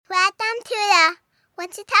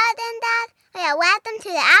Want to tell them, Dad? Well, welcome to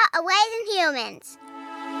the Art of Raising Humans.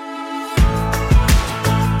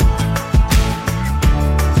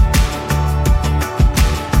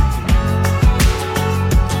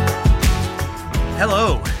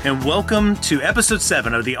 Hello, and welcome to episode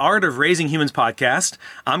 7 of the Art of Raising Humans podcast.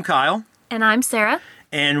 I'm Kyle. And I'm Sarah.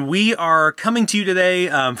 And we are coming to you today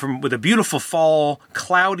with a beautiful fall,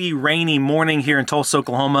 cloudy, rainy morning here in Tulsa,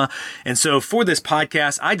 Oklahoma. And so for this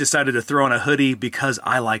podcast, I decided to throw on a hoodie because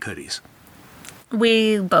I like hoodies.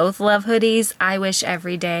 We both love hoodies. I wish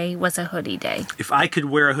every day was a hoodie day. If I could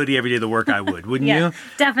wear a hoodie every day to work, I would, wouldn't you?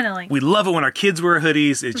 Definitely. We love it when our kids wear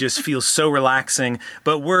hoodies. It just feels so relaxing.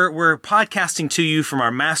 But we're podcasting to you from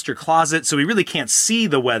our master closet, so we really can't see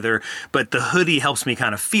the weather, but the hoodie helps me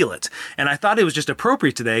kind of feel it. And I thought it was just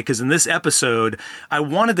appropriate today because in this episode, I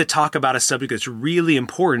wanted to talk about a subject that's really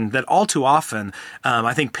important that all too often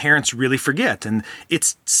I think parents really forget, and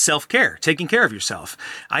it's self-care, taking care of yourself.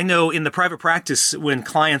 I know in the private practice, when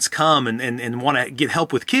clients come and want to get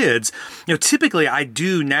help with kids, typically I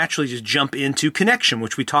do naturally just jump into connection,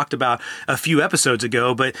 which we talked about a few episodes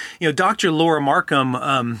ago. But, Dr. Laura Markham,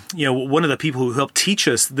 one of the people who helped teach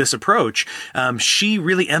us this approach, she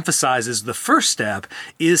really emphasizes the first step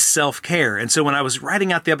is self-care. And so when I was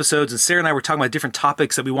writing out the episodes and Sarah and I were talking about different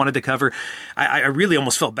topics that we wanted to cover, I really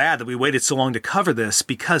almost felt bad that we waited so long to cover this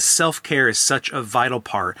because self-care is such a vital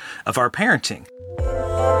part of our parenting.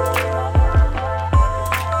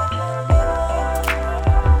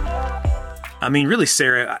 I mean, really,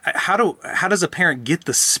 Sarah, how does a parent get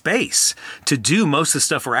the space to do most of the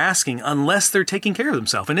stuff we're asking unless they're taking care of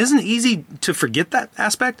themselves? And isn't it easy to forget that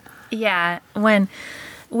aspect? Yeah. When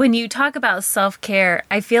you talk about self-care,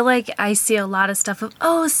 I feel like I see a lot of stuff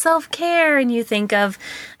of, self-care. And you think of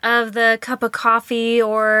the cup of coffee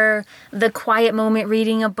or the quiet moment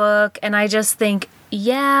reading a book. And I just think,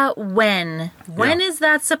 when is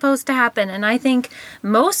that supposed to happen? And I think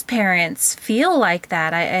most parents feel like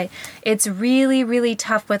that. It's really, really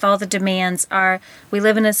tough with all the demands. We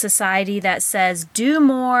live in a society that says, do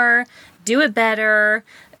more, do it better,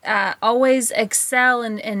 always excel.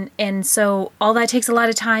 And so all that takes a lot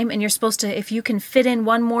of time. And you're supposed to, if you can fit in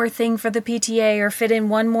one more thing for the PTA or fit in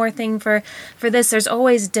one more thing for this, there's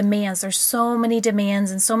always demands. There's so many demands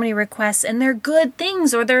and so many requests, and they're good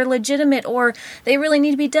things, or they're legitimate, or they really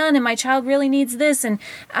need to be done. And my child really needs this. And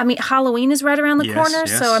I mean, Halloween is right around the corner.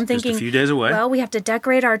 Yes. So I'm thinking, just a few days away. Well, we have to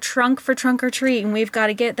decorate our trunk for trunk or treat, and we've got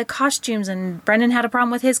to get the costumes. And Brendan had a problem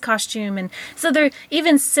with his costume. And so there,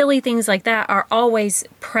 even silly things like that are always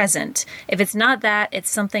present. If it's not that, it's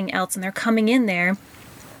something else, and they're coming in there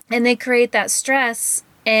and they create that stress,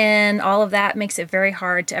 and all of that makes it very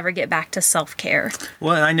hard to ever get back to self-care.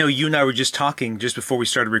 Well, I know you and I were just talking just before we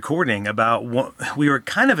started recording about we were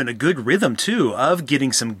kind of in a good rhythm too of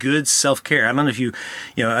getting some good self-care. I don't know if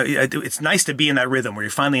it's nice to be in that rhythm where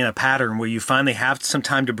you're finally in a pattern where you finally have some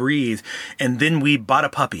time to breathe. And then we bought a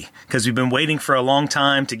puppy because we've been waiting for a long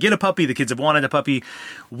time to get a puppy. The kids have wanted a puppy.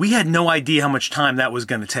 We had no idea how much time that was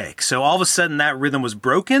going to take. So all of a sudden that rhythm was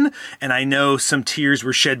broken, and I know some tears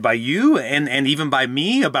were shed by you and even by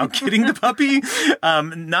me about getting the puppy.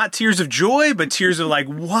 Not tears of joy, but tears of like,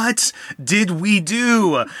 what did we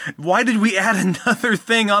do? Why did we add another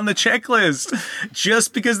thing on the checklist?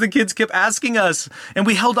 Just because the kids kept asking us, and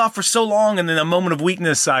we held off for so long, and in a moment of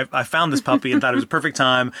weakness, I found this puppy and thought it was a perfect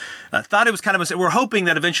time. Thought it was kind of we're hoping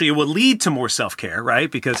that eventually it would lead to more self-care, right?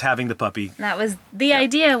 Because having the puppy. That was the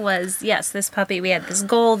idea was, yes, this puppy, we had this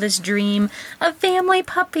goal, this dream, a family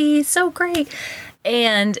puppy, so great.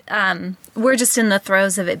 And we're just in the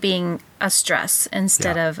throes of it being a stress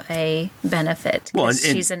instead of a benefit. Well, and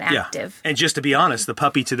she's an active. Yeah. And just to be honest, the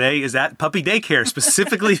puppy today is at puppy daycare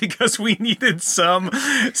specifically because we needed some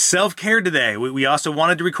self-care today. We also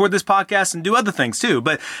wanted to record this podcast and do other things too.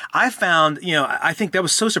 But I found, I think that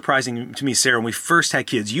was so surprising to me, Sarah, when we first had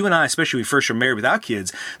kids. You and I, especially when we first were married without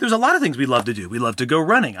kids, there's a lot of things we love to do. We love to go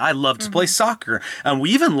running. I love to play soccer.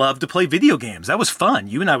 We even loved to play video games. That was fun.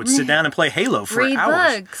 You and I would sit down and play Halo for read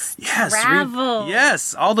hours. Books. Yes. Travel.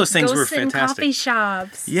 Yes. All those things were in fantastic. Coffee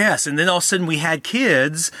shops. Yes, and then all of a sudden we had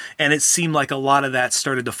kids, and it seemed like a lot of that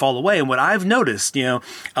started to fall away. And what I've noticed, a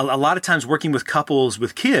lot of times working with couples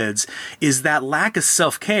with kids, is that lack of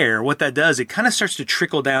self-care. What that does, it kind of starts to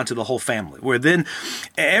trickle down to the whole family, where then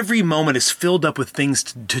every moment is filled up with things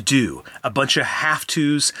to do, a bunch of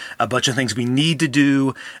have-tos, a bunch of things we need to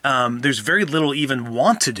do. There's very little even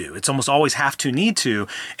want to do. It's almost always have to, need to,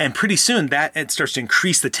 and pretty soon it starts to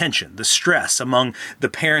increase the tension, the stress among the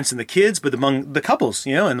parents and the kids. kids, but among the couples,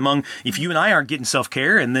 and among, if you and I aren't getting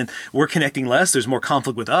self-care and then we're connecting less, there's more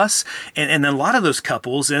conflict with us. And then a lot of those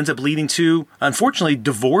couples ends up leading to, unfortunately,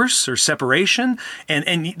 divorce or separation.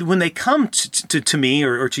 And when they come to me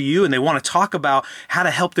or to you and they want to talk about how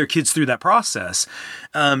to help their kids through that process,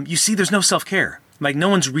 you see there's no self-care. Like no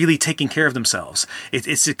one's really taking care of themselves.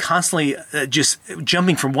 It's constantly just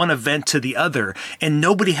jumping from one event to the other, and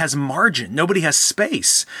nobody has margin. Nobody has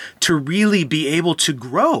space to really be able to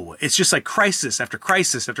grow. It's just like crisis after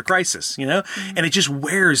crisis after crisis, and it just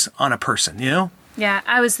wears on a person, Yeah,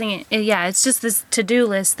 I was thinking, it's just this to-do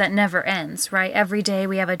list that never ends, right? Every day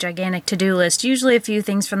we have a gigantic to-do list, usually a few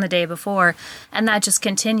things from the day before, and that just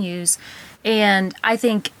continues. And I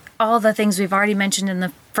think all the things we've already mentioned in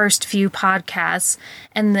the first few podcasts,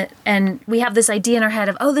 and we have this idea in our head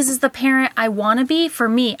of, oh, this is the parent I want to be. For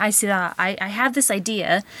me, I see that I have this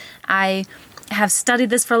idea. I have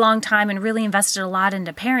studied this for a long time and really invested a lot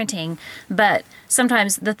into parenting, but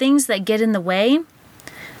sometimes the things that get in the way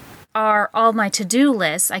are all my to-do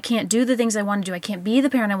lists. I can't do the things I want to do. I can't be the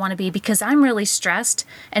parent I want to be because I'm really stressed,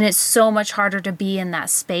 and it's so much harder to be in that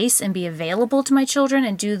space and be available to my children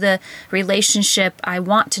and do the relationship I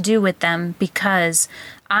want to do with them because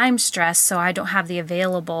I'm stressed, so I don't have the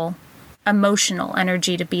available emotional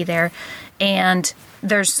energy to be there. And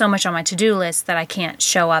there's so much on my to-do list that I can't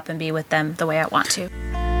show up and be with them the way I want to.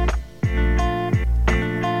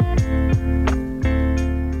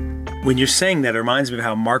 When you're saying that, it reminds me of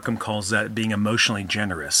how Markham calls that being emotionally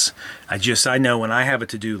generous. I know when I have a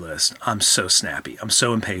to-do list, I'm so snappy. I'm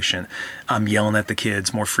so impatient. I'm yelling at the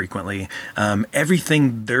kids more frequently.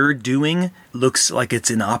 Everything they're doing looks like it's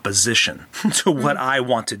in opposition to what I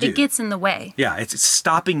want to do. It gets in the way. Yeah, it's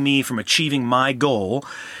stopping me from achieving my goal.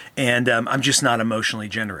 And I'm just not emotionally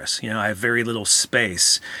generous. I have very little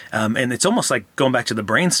space. And it's almost like going back to the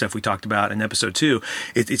brain stuff we talked about in episode 2.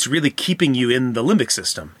 It's really keeping you in the limbic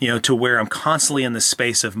system, to where I'm constantly in the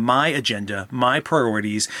space of my agenda, my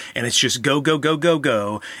priorities, and it's just go, go, go, go,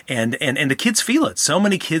 go. And the kids feel it. So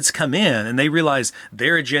many kids come in and they realize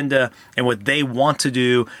their agenda and what they want to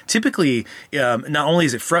do. Typically, not only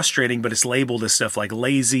is it frustrating, but it's labeled as stuff like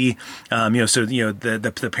lazy.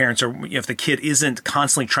 The parents are, if the kid isn't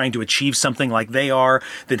constantly trying to achieve something like they are,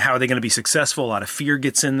 then how are they going to be successful? A lot of fear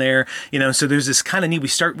gets in there, so there's this kind of need. We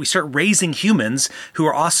start raising humans who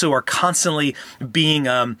are constantly being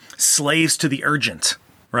slaves to the urgent.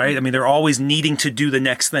 Right? I mean, they're always needing to do the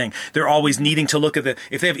next thing. They're always needing to look at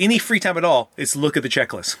if they have any free time at all, it's look at the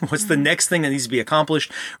checklist. What's the next thing that needs to be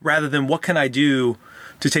accomplished rather than what can I do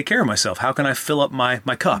to take care of myself? How can I fill up my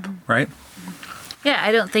cup? Right? Yeah,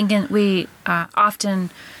 I don't think we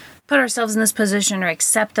often put ourselves in this position or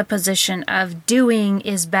accept the position of doing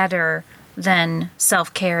is better than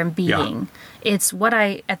self-care and being. Yeah. It's what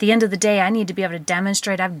at the end of the day, I need to be able to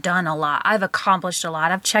demonstrate I've done a lot. I've accomplished a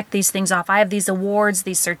lot. I've checked these things off. I have these awards,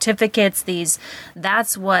 these certificates,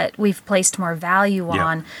 that's what we've placed more value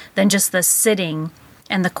on than just the sitting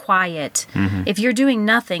and the quiet. Mm-hmm. If you're doing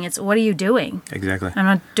nothing, it's what are you doing? Exactly. I'm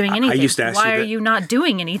not doing anything. I used to ask Why are you not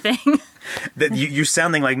doing anything? That you're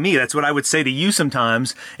sounding like me. That's what I would say to you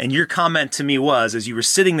sometimes. And your comment to me was, as you were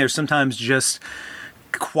sitting there sometimes just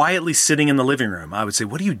quietly sitting in the living room, I would say,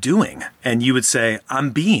 what are you doing? And you would say,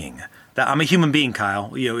 I'm being. I'm a human being,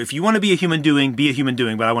 Kyle. If you want to be a human doing, be a human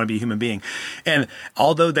doing, but I want to be a human being. And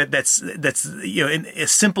although that's in a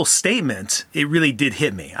simple statement, it really did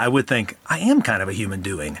hit me. I would think, I am kind of a human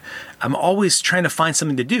doing. I'm always trying to find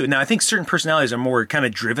something to do. Now, I think certain personalities are more kind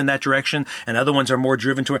of driven that direction, and other ones are more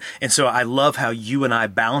driven toward. And so I love how you and I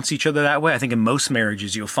balance each other that way. I think in most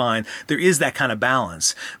marriages, you'll find there is that kind of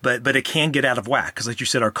balance, but it can get out of whack. Because like you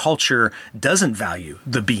said, our culture doesn't value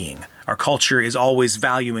the being. Our culture is always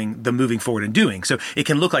valuing the moving forward and doing. So it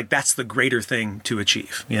can look like that's the greater thing to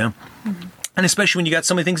achieve, Mm-hmm. And especially when you got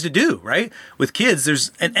so many things to do, right? With kids,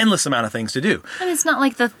 there's an endless amount of things to do. And it's not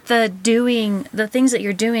like the things that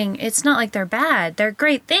you're doing, it's not like they're bad. They're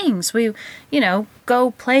great things.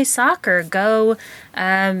 Go play soccer, go,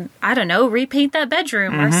 repaint that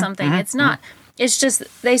bedroom or something. Mm-hmm, it's not. It's just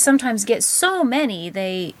they sometimes get so many,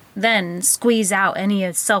 they then squeeze out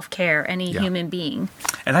any self-care, any human being.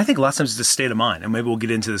 And I think a lot of times it's a state of mind, and maybe we'll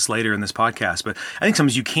get into this later in this podcast, but I think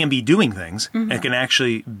sometimes you can be doing things and can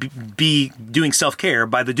actually be doing self-care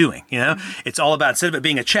by the doing, It's all about, instead of it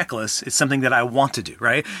being a checklist, it's something that I want to do,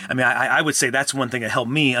 right? I mean, I would say that's one thing that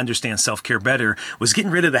helped me understand self-care better was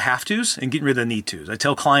getting rid of the have-tos and getting rid of the need-tos. I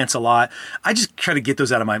tell clients a lot, I just try to get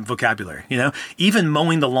those out of my vocabulary, Even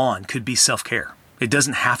mowing the lawn could be self-care. It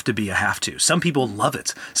doesn't have to be a have to. Some people love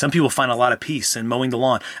it. Some people find a lot of peace in mowing the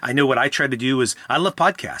lawn. I know what I try to do is I love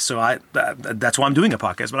podcasts. So that's why I'm doing a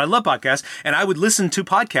podcast. But I love podcasts, and I would listen to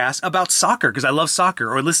podcasts about soccer because I love soccer,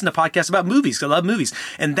 or listen to podcasts about movies because I love movies.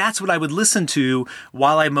 And that's what I would listen to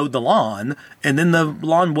while I mowed the lawn. And then the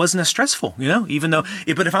lawn wasn't as stressful, even though,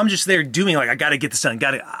 but if I'm just there doing I got to get this done,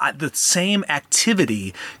 the same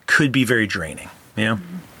activity could be very draining,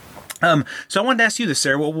 So I wanted to ask you this,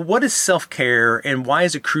 Sarah. Well, what is self-care, and why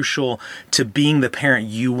is it crucial to being the parent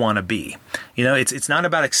you want to be? It's not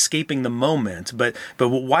about escaping the moment, but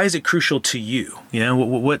why is it crucial to you?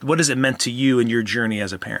 What has it meant to you in your journey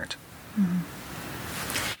as a parent?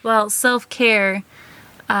 Well, self-care,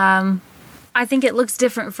 I think it looks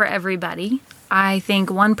different for everybody. I think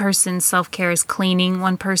one person's self-care is cleaning.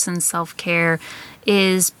 One person's self-care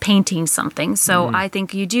is painting something. So I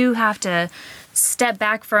think you do have to step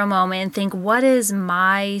back for a moment and think, what is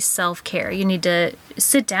my self-care? You need to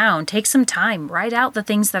sit down, take some time, write out the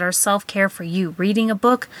things that are self-care for you. Reading a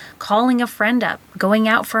book, calling a friend up, going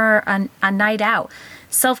out for a night out.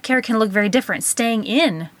 Self-care can look very different. Staying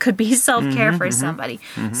in could be self-care for somebody.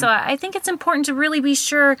 So I think it's important to really be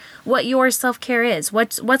sure what your self-care is.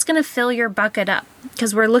 What's going to fill your bucket up?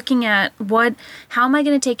 Because we're looking at how am I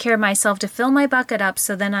going to take care of myself to fill my bucket up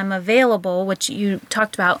so then I'm available, which you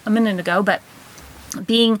talked about a minute ago, but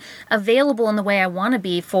being available in the way I want to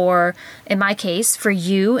be for, in my case, for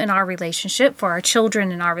you in our relationship, for our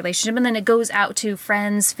children in our relationship, and then it goes out to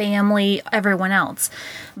friends, family, everyone else.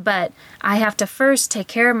 But I have to first take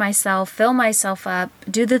care of myself, fill myself up,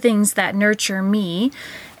 do the things that nurture me,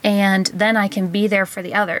 and then I can be there for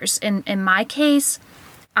the others. In my case,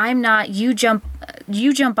 I'm not, you jump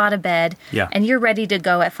out of bed and you're ready to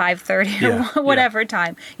go at 5:30 or whatever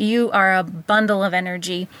time. You are a bundle of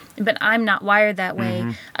energy, but I'm not wired that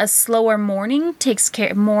way. A slower morning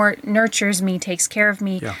nurtures me, takes care of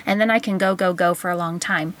me, and then I can go for a long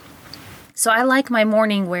time. So I like my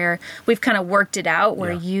morning where we've kind of worked it out,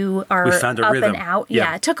 where you are up and out.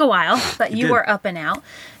 Yeah, it took a while, but you are up and out.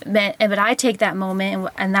 But I take that moment,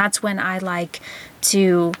 and that's when I like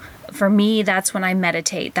to... For me, that's when I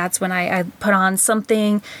meditate. That's when I put on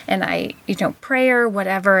something and I, prayer,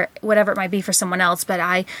 whatever it might be for someone else. But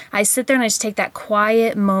I sit there and I just take that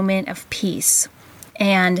quiet moment of peace.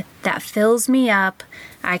 And that fills me up.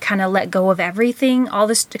 I kind of let go of everything, all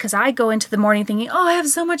this, because I go into the morning thinking, I have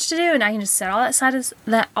so much to do. And I can just set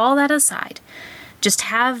all that aside. Just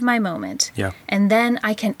have my moment. Yeah. And then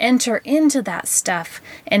I can enter into that stuff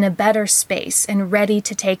in a better space and ready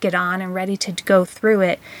to take it on and ready to go through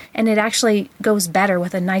it. And it actually goes better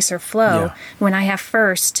with a nicer flow when I have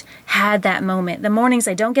first had that moment. The mornings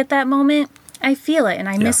I don't get that moment, I feel it and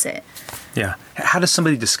I miss it. Yeah. How does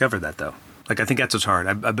somebody discover that though? I think that's what's hard.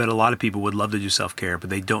 I bet a lot of people would love to do self-care,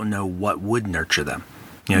 but they don't know what would nurture them.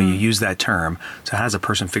 You use that term. So how does a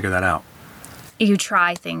person figure that out? You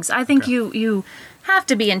try things. I think you have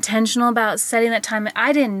to be intentional about setting that time.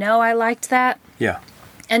 I didn't know I liked that. Yeah.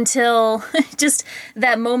 Until just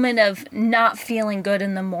that moment of not feeling good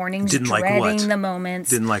in the mornings, dreading the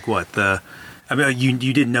moments. Didn't like what? You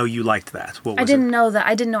didn't know you liked that. What was I didn't know that.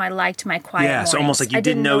 I didn't know I liked my quiet mornings. So almost like you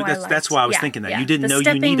didn't know. That's why I was thinking that. You didn't know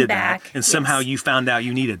you needed that. And somehow you found out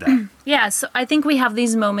you needed that. So I think we have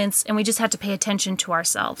these moments and we just have to pay attention to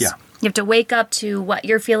ourselves. Yeah. You have to wake up to what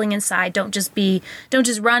you're feeling inside. Don't just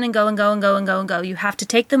run and go and go and go and go and go. You have to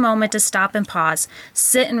take the moment to stop and pause,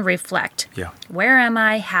 sit and reflect. Yeah. Where am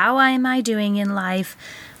I? How am I doing in life?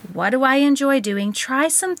 What do I enjoy doing? Try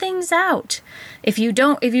some things out. If you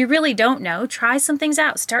really don't know, try some things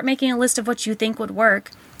out. Start making a list of what you think would work.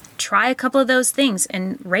 Try a couple of those things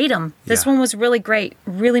and rate them. This one was really great.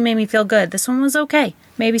 Really made me feel good. This one was okay.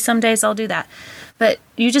 Maybe some days I'll do that. But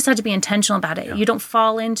you just have to be intentional about it. Yeah. You don't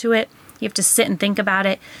fall into it. You have to sit and think about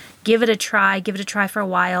it. Give it a try for a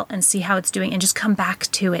while and see how it's doing and just come back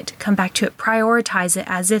to it. Prioritize it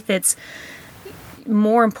as if it's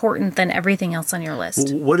more important than everything else on your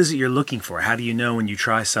list. What is it you're looking for? How do you know when you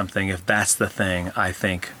try something if that's the thing I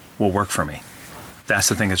think will work for me? That's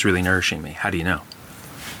the thing that's really nourishing me. How do you know?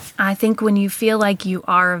 I think when you feel like you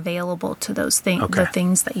are available to those things, the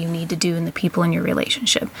things that you need to do and the people in your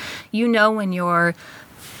relationship. When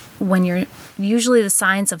you're usually the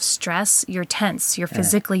signs of stress, you're tense, you're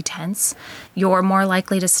physically tense, you're more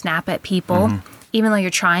likely to snap at people. even though you're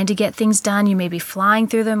trying to get things done, you may be flying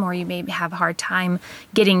through them or you may have a hard time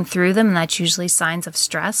getting through them. And that's usually signs of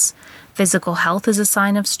stress. Physical health is a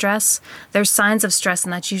sign of stress. There's signs of stress,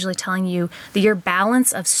 and that's usually telling you that your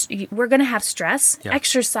balance of, we're going to have stress. Yeah.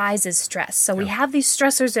 Exercise is stress. So we have these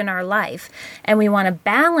stressors in our life, and we want to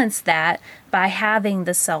balance that by having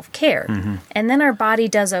the self-care. And then our body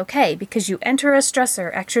does okay, because you enter a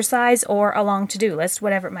stressor, exercise or a long to-do list,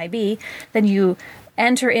 whatever it might be, then you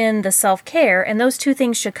enter in the self-care, and those two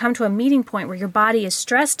things should come to a meeting point where your body is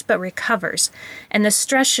stressed but recovers. And the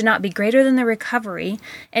stress should not be greater than the recovery.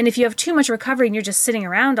 And if you have too much recovery and you're just sitting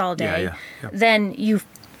around all day, then you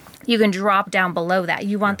can drop down below that.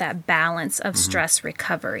 You want that balance of stress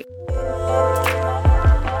recovery.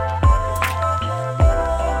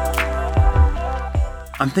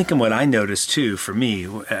 I'm thinking what I noticed too, for me,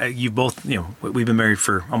 you both, we've been married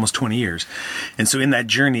for almost 20 years. And so in that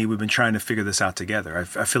journey, we've been trying to figure this out together.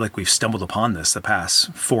 I feel like we've stumbled upon this the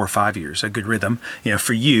past 4 or 5 years, a good rhythm.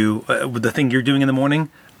 For you, with the thing you're doing in the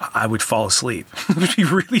morning, I would fall asleep. It would be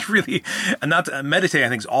really, really, and not to meditate, I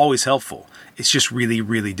think is always helpful. It's just really,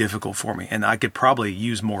 really difficult for me. And I could probably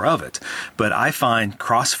use more of it. But I find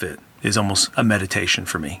CrossFit is almost a meditation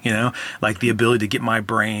for me, like the ability to get my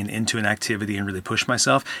brain into an activity and really push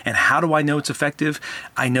myself. And how do I know it's effective?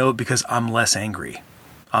 I know it because I'm less angry.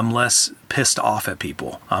 I'm less pissed off at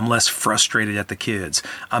people. I'm less frustrated at the kids.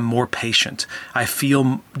 I'm more patient. I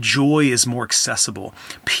feel joy is more accessible.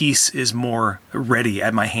 Peace is more ready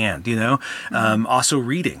at my hand, Also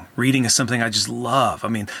reading. Reading is something I just love.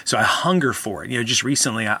 So I hunger for it. Just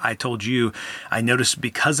recently I told you, I noticed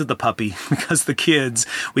because of the puppy, because of the kids,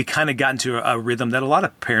 we kind of got into a rhythm that a lot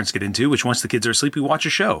of parents get into, which once the kids are asleep, we watch a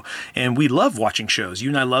show. And we love watching shows. You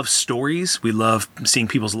and I love stories. We love seeing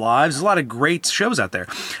people's lives. There's a lot of great shows out there.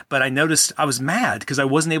 But I noticed I was mad because I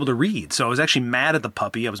wasn't able to read. So I was actually mad at the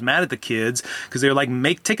puppy. I was mad at the kids because they were like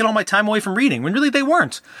taking all my time away from reading, when really they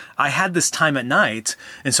weren't. I had this time at night.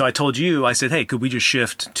 And so I told you, I said, hey, could we just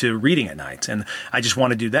shift to reading at night? And I just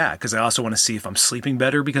want to do that because I also want to see if I'm sleeping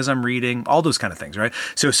better because I'm reading, all those kind of things, right?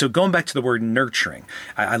 So going back to the word nurturing,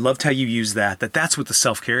 I loved how you use that's what the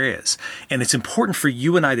self-care is. And it's important for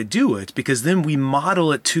you and I to do it because then we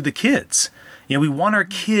model it to the kids. We want our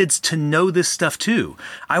kids to know this stuff too.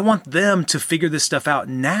 I want them to figure this stuff out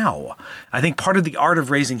now. I think part of the art of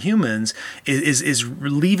raising humans is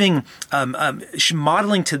leaving,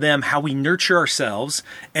 modeling to them how we nurture ourselves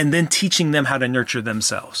and then teaching them how to nurture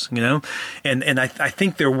themselves, And I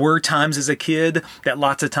think there were times as a kid that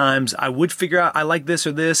lots of times I would figure out I like this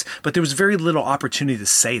or this, but there was very little opportunity to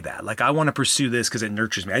say that. Like, I want to pursue this because it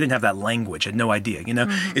nurtures me. I didn't have that language. I had no idea,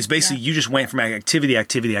 It's basically you just went from activity.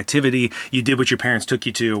 You did what your parents took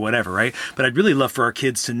you to or whatever, right? But I'd really love for our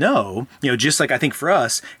kids to know, just like I think for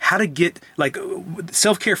us, how to get,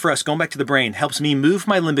 self-care for us, going back to the brain, helps me move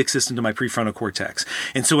my limbic system to my prefrontal cortex.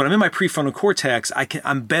 And so when I'm in my prefrontal cortex,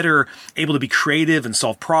 I'm better able to be creative and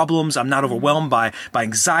solve problems. I'm not overwhelmed by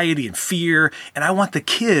anxiety and fear. And I want the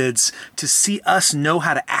kids to see us know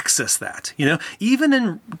how to access that, even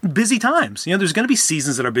in busy times. There's going to be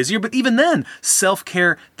seasons that are busier, but even then,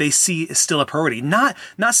 self-care they see is still a priority. Not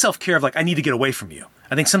self-care of I need to get away from you.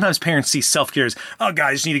 I think sometimes parents see self-care as, oh, God,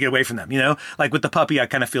 I just need to get away from them, Like with the puppy, I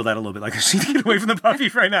kind of feel that a little bit. Like, I just need to get away from the puppy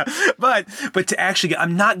right now. But to actually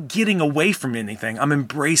I'm not getting away from anything. I'm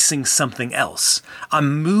embracing something else.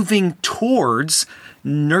 I'm moving towards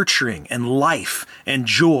nurturing and life and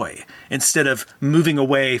joy instead of moving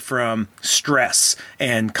away from stress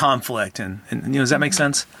and conflict. And does that make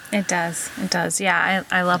sense? It does. It does. Yeah,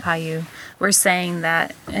 I love how you were saying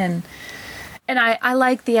that. And I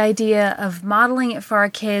like the idea of modeling it for our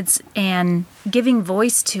kids and giving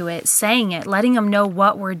voice to it, saying it, letting them know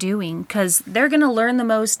what we're doing, because they're going to learn the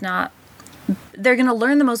most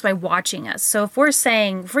by watching us. So if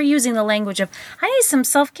we're using the language of, I need some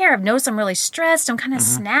self-care. I've noticed I'm really stressed. I'm kind of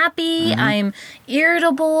snappy. I'm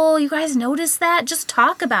irritable. You guys notice that? Just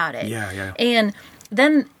talk about it. Yeah. And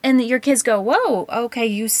your kids go, whoa, okay,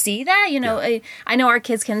 you see that? I know our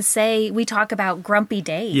kids can say, we talk about grumpy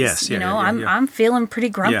days. Yes, I'm feeling pretty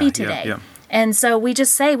grumpy today. Yeah. And so we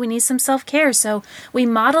just say we need some self-care. So we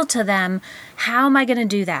model to them, how am I going to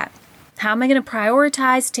do that? How am I going to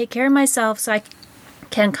prioritize, take care of myself so I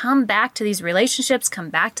can come back to these relationships, come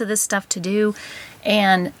back to this stuff to do.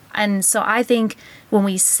 And so I think when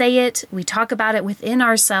we say it, we talk about it within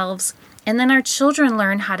ourselves, and then our children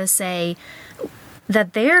learn how to say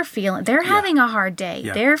that they're having a hard day.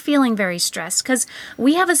 Yeah. They're feeling very stressed, because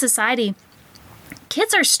we have a society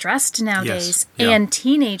kids are stressed nowadays, Yes. Yeah. and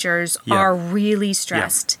teenagers Yeah. are really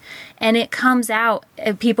stressed. And it comes out,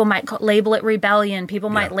 people might label it rebellion. People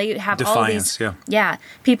might have Defiance, all these.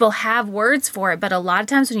 People have words for it. But a lot of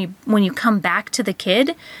times when you come back to the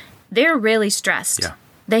kid, they're really stressed. Yeah.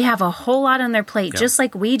 They have a whole lot on their plate, Yeah. just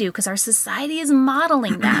like we do, because our society is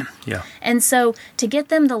modeling that. Yeah. And so to get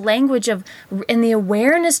them the language of, and the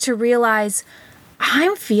awareness to realize,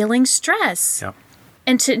 I'm feeling stress. Yeah.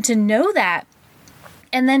 And to know that.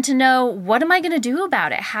 And then to know, what am I going to do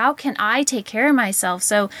about it? How can I take care of myself?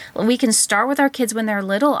 So we can start with our kids when they're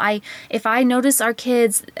little. If I notice our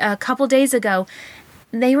kids a couple days ago,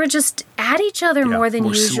 they were just at each other more than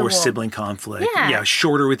usual. More sibling conflict. Yeah.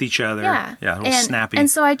 Shorter with each other. Yeah. A little snappy.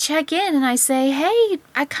 And so I check in and I say, hey,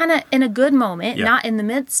 I kind of, in a good moment, not in the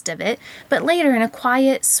midst of it, but later in a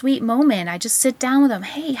quiet, sweet moment, I just sit down with them.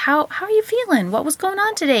 Hey, how are you feeling? What was going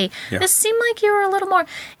on today? Yeah. This seemed like you were a little more.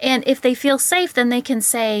 And if they feel safe, then they can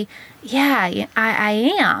say, yeah, I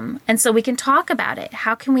am. And so we can talk about it.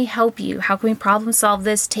 How can we help you? How can we problem solve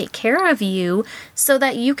this, take care of you, so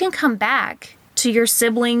that you can come back to your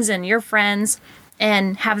siblings and your friends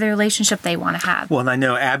and have the relationship they want to have. Well, and I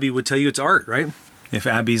know Abby would tell you it's art, right? If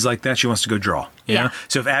Abby's like that, she wants to go draw. You know?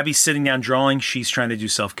 So if Abby's sitting down drawing, she's trying to do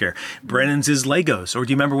self-care. Brennan's is Legos. Or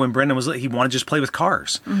do you remember when Brennan was, he wanted to just play with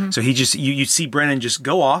cars. So he just, you'd see Brennan just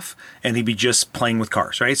go off and he'd be just playing with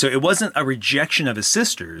cars, right? So it wasn't a rejection of his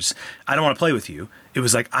sisters. I don't want to play with you. It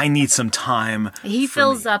was like, I need some time. He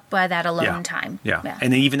fills up by that alone time. Yeah.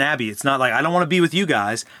 And then even Abby, it's not like, I don't want to be with you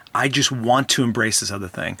guys. I just want to embrace this other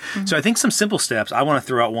thing. So I think some simple steps, I want to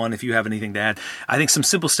throw out one if you have anything to add. I think some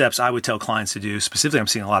simple steps I would tell clients to do, specifically I'm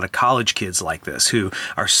seeing a lot of college kids like this who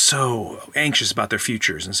are so anxious about their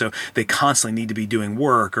futures. And so they constantly need to be doing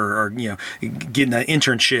work or getting an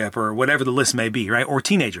internship or whatever the list may be, right? Or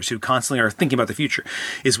teenagers who constantly are thinking about the future.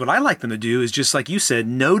 Is what I like them to do is just like you said,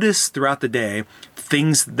 notice throughout the day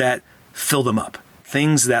things that fill them up,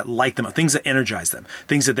 things that light them up, things that energize them,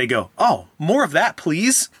 things that they go, oh, more of that,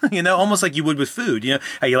 please. Almost like you would with food.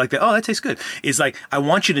 How you like that? Oh, that tastes good. It's like, I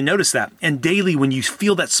want you to notice that. And daily, when you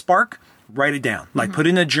feel that spark, write it down. Like put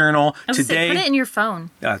it in a journal. Today, put it in your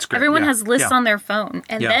phone. That's great. Everyone has lists on their phone.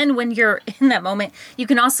 And then when you're in that moment, you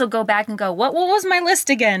can also go back and go, what was my list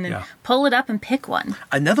again? And pull it up and pick one.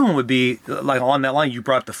 Another one would be, like on that line, you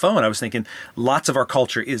brought up the phone. I was thinking lots of our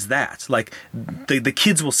culture is that. Like the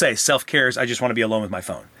kids will say self-care is I just want to be alone with my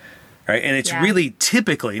phone. Right? And it's really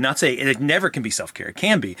typically, not say it never can be self-care, it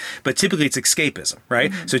can be, but typically it's escapism,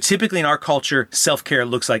 right? So typically in our culture, self-care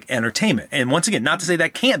looks like entertainment. And once again, not to say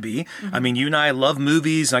that can't be. I mean, you and I love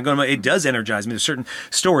movies, and I go to it does energize me. There's certain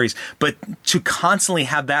stories, but to constantly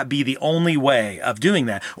have that be the only way of doing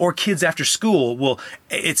that, or kids after school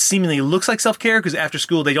it seemingly looks like self-care because after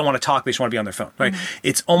school they don't want to talk, they just want to be on their phone, right?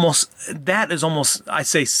 It's almost, I'd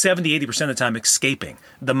say 70-80% of the time escaping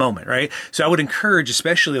the moment, right? So I would encourage,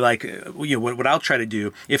 especially like, what I'll try to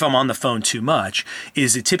do if I'm on the phone too much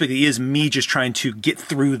is it typically is me just trying to get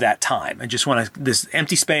through that time. I just want this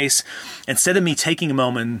empty space instead of me taking a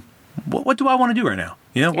moment. What do I want to do right now?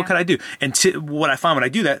 What could I do? And what I find when I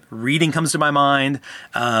do that, reading comes to my mind.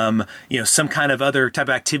 Some kind of other type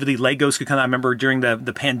of activity. Legos could come. I remember during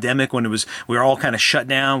the pandemic when we were all kind of shut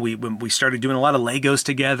down. When we started doing a lot of Legos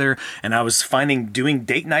together, and I was finding doing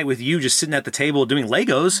date night with you, just sitting at the table doing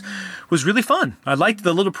Legos, was really fun. I liked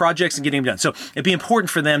the little projects and getting them done. So it'd be important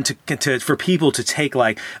for them for people to take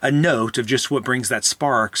like a note of just what brings that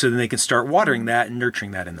spark, so then they can start watering that and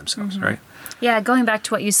nurturing that in themselves, right? Yeah, going back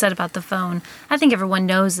to what you said about the phone, I think everyone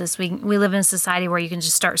knows this. We live in a society where you can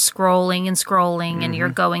just start scrolling and you're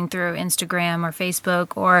going through Instagram or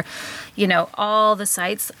Facebook or, all the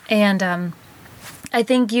sites. And I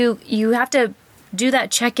think you have to do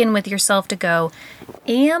that check-in with yourself to go,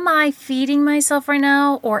 am I feeding myself right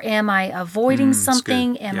now, or am I avoiding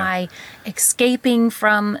something? Am I escaping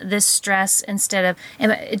from this stress instead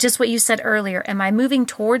of, just what you said earlier, am I moving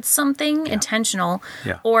towards something intentional,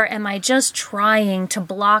 or am I just trying to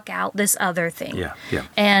block out this other thing?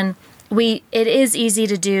 And it is easy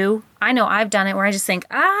to do. I know I've done it where I just think,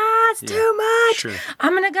 it's too much. Sure.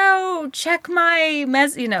 I'm going to go check my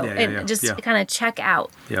just kind of check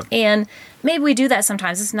out. And maybe we do that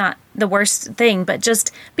sometimes. It's not the worst thing, but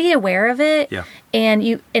just be aware of it.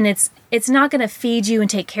 And it's not going to feed you and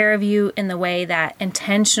take care of you in the way that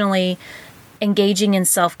intentionally engaging in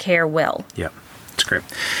self-care will. That's great.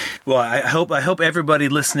 Well, I hope everybody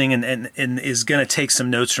listening and is going to take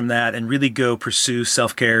some notes from that and really go pursue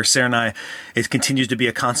self-care. Sarah and I, it continues to be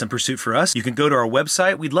a constant pursuit for us. You can go to our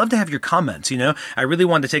website. We'd love to have your comments. I really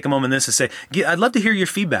wanted to take a moment this to say, I'd love to hear your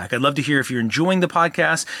feedback. I'd love to hear if you're enjoying the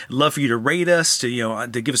podcast. I'd love for you to rate us, to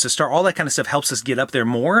give us a star. All that kind of stuff helps us get up there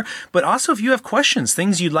more. But also if you have questions,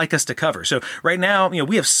 things you'd like us to cover. So right now,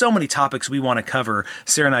 we have so many topics we want to cover,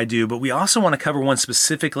 Sarah and I do, but we also want to cover one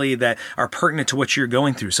specifically that are pertinent to what you're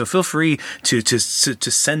going through. So feel free to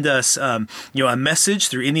send us a message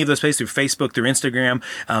through any of those places, through Facebook, through Instagram,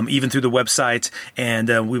 even through the website, and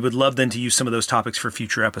we would love then to use some of those topics for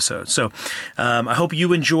future episodes. So I hope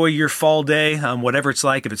you enjoy your fall day, whatever it's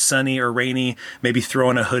like, if it's sunny or rainy, maybe throw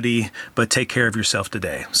in a hoodie, but take care of yourself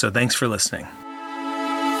today. So thanks for listening.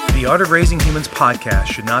 The Art of Raising Humans podcast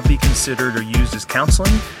should not be considered or used as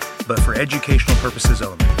counseling, but for educational purposes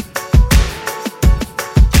only.